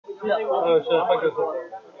Oh shit, fuck this one.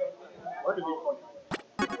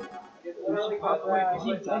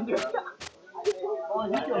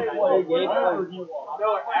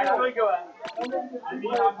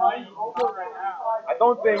 I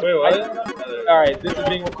don't think. Wait, what? Alright, this is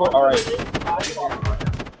being recorded. Alright. I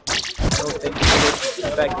don't think you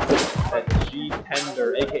expect that G Tender,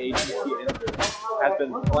 aka GT Ender, has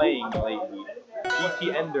been playing lately.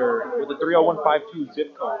 GT Ender with the 30152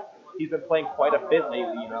 zip code. He's been playing quite a bit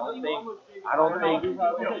lately, and I don't think.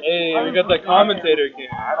 Hey, we got the commentator here.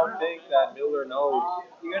 I don't think that Miller knows.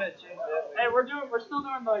 You gotta change that. Hey, we're still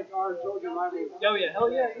doing like our Georgia rivalry. Oh yeah, hell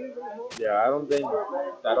yeah. Yeah, I don't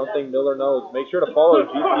think Miller knows. Make sure to follow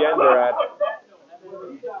GT Ender at.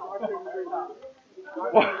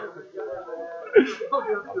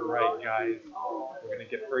 Right, guys, we're gonna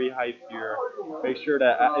get pretty hyped here. Make sure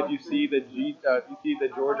that if you see the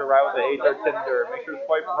Georgia rival, the HR Tender, make sure to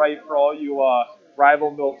swipe right for all you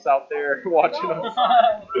rival milfs out there watching us.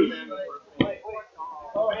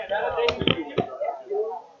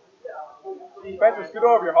 Spencer, scoot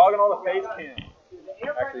over. You're hogging all the face cam.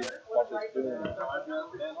 Actually, watch this spoon.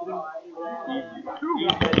 Easy,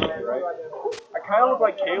 right? I kind of look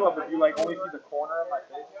like Caleb if you like only see the corner of my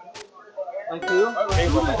face. Like who?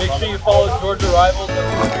 Caleb. Make sure you follow Georgia Rivals. Make sure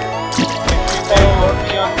you follow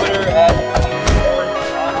me on Twitter at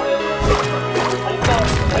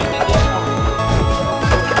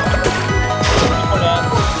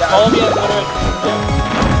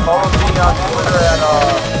follow me on Twitter at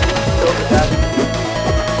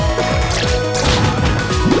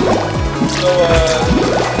so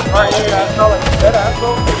alright, you guys know like dead ass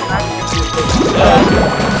though.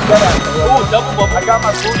 oh, double bubble. I got my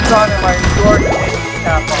boots on and my Georgia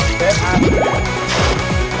cap on. Dead ass.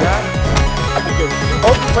 Yeah. I think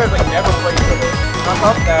most players like never play each other. On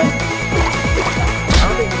top of that, I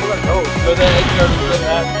don't think Miller knows. So then it's your good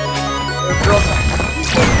hat. There's girls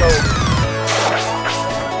so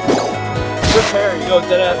good Perry. Yo,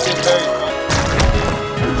 dead ass, good Perry.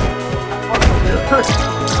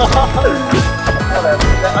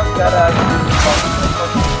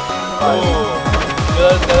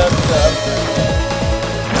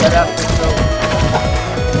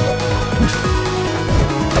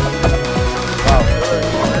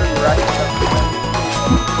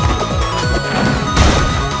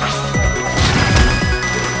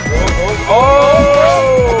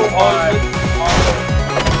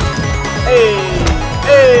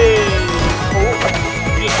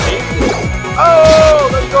 Oh,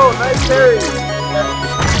 let's go. Nice carry.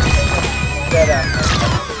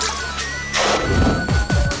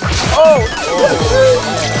 Oh!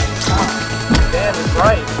 Damn, it's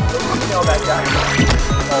right. Don't kill that guy.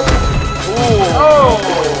 Oh! Oh!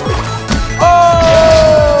 Oh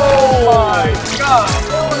my god!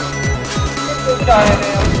 Get this guy in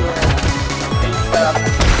there.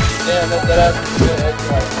 Damn, that ass is good.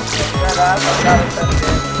 That ass, I gotta send it in.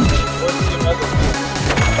 What's your mother?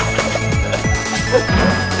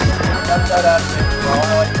 That's that ass, bro. I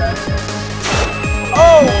like that.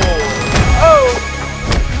 Oh! Oh!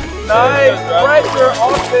 Nice pressure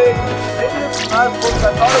on big. Maybe it's not as close as I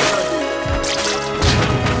thought it was going to be.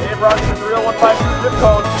 Dave Rocky with 30152 zip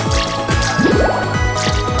code.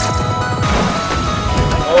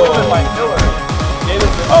 Oh my Miller.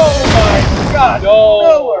 Oh my god.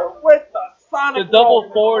 Miller with the sonic. The double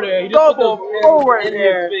forward there. He just double forward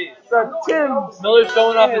there. The Tim's. Miller's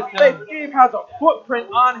showing off his face. Gabe has a footprint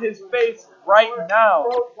on his face right now.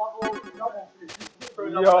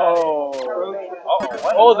 Yo.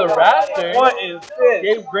 Oh, the raster. What is this?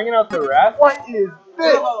 Gabe's bringing out the raster. What is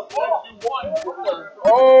this?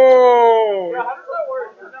 Oh. How does that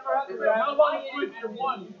work? I've never had to switch. You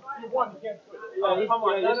won. You can't switch. Come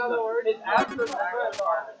on, that's not the word. It's after the fact.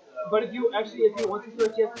 But if you once you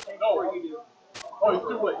switch, you have to take what you do. Oh, it's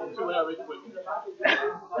too late. It's too late. I already switched.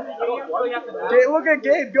 Look at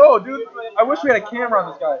Gabe go, dude. I wish we had a camera on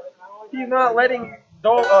this guy. He's not letting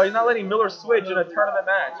Miller switch in a tournament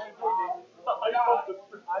match.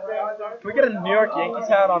 Can we get a New York Yankees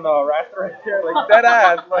hat on the raster right there? Like, dead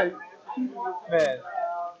ass. Like, man.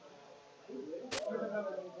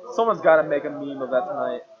 Someone's got to make a meme of that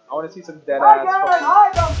tonight. I want to see some dead ass.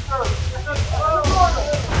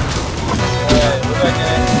 Alright, we're back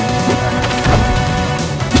in.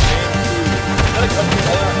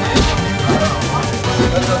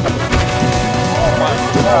 Oh my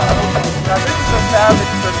god. Now this is a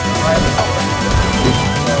savage person, right?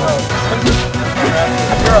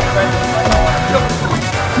 You're offended. Like, I want to kill you.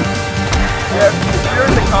 Yeah, if you're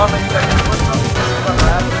in the comment section, put something about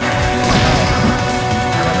that.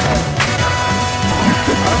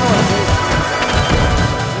 I don't know what it is.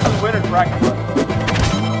 This is winner's bracket.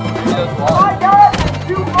 that's why.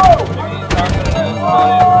 Maybe he's not gonna have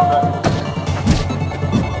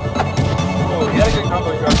oh, he had a good combo.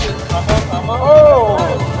 He dropped it. Combo. Oh!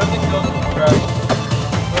 That's a kill from the trash.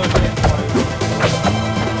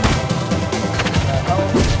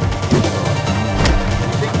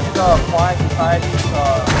 Flying society.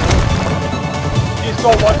 He's so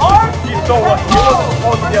lucky. He's so lucky. He wasn't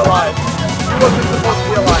supposed to be alive. He wasn't supposed to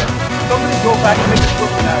be alive. Somebody go back and make a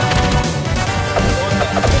look at that.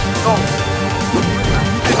 No.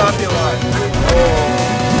 He should not be alive. Oh.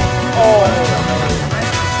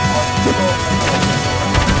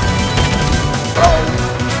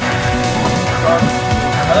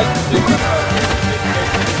 I like the big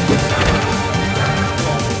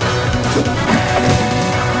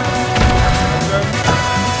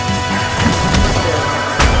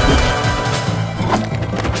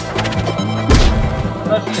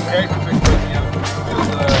especially the character pick for him. It was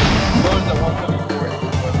lowers at 174.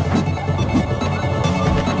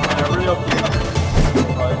 And I really hope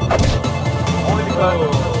only because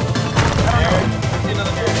Aaron, see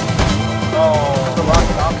another Aaron. oh, the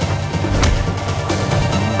rocket up.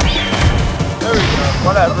 There we go.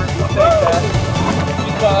 Whatever. We'll take that.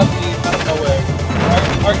 We saw the out of nowhere.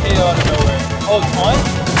 Arcade out of nowhere. Oh, it's one?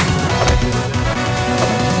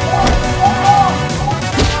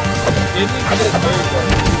 Didn't he get it very good?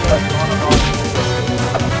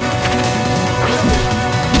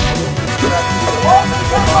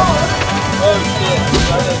 Oh shit.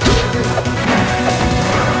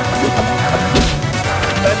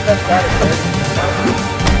 That's bad again.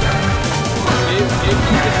 If you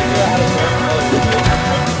can figure out how to bury Miller, once you figure out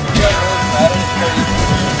Miller's bad, it's very easy.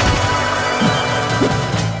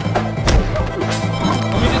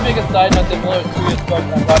 Let me just make a side note that Miller is 2 years stuck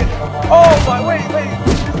and I'm glad he's on. Oh my, wait. Did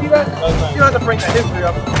you see that? That was nice. You don't have to bring that history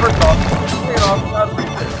up. First off, bring it off. That was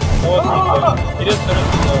pretty sick. That was pretty good. He just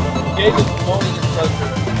finished it though. Gage is moaning his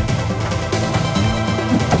pleasure.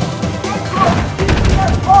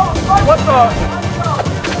 What the?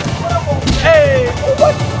 Hey!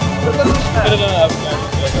 What? Could have done that.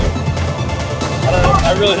 I don't know.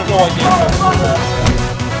 I really don't know what game that was.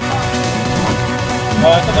 Oh,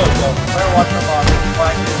 I thought that was dope. I'm gonna watch the box.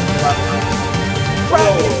 Flying games last night. Bro,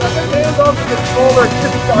 I got hands off the controller. This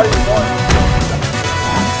is how you're going.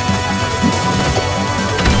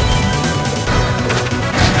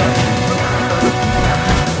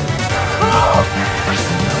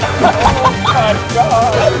 Oh my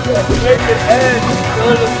god! Make it end!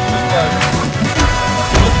 Miller doesn't even like.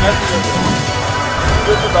 Just messing with him.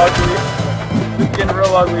 This is ugly. This is getting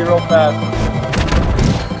real ugly real fast.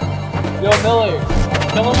 Yo, Miller.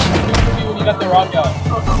 Tell him what to do for me when you got the rock out.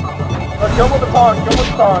 Kill him with the taunt. Kill him with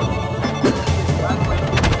the taunt.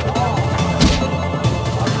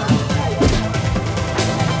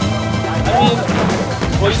 I mean,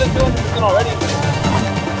 well, you just doing something already.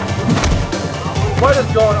 What is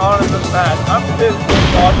going on in this match? I'm pissed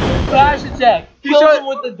with watching. Dash attack. Kill him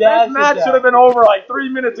with the dash This match attack. should have been over like 3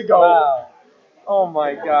 minutes ago. Wow. Oh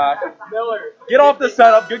my gosh. Miller. Get off the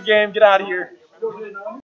setup. Good game. Get out of here.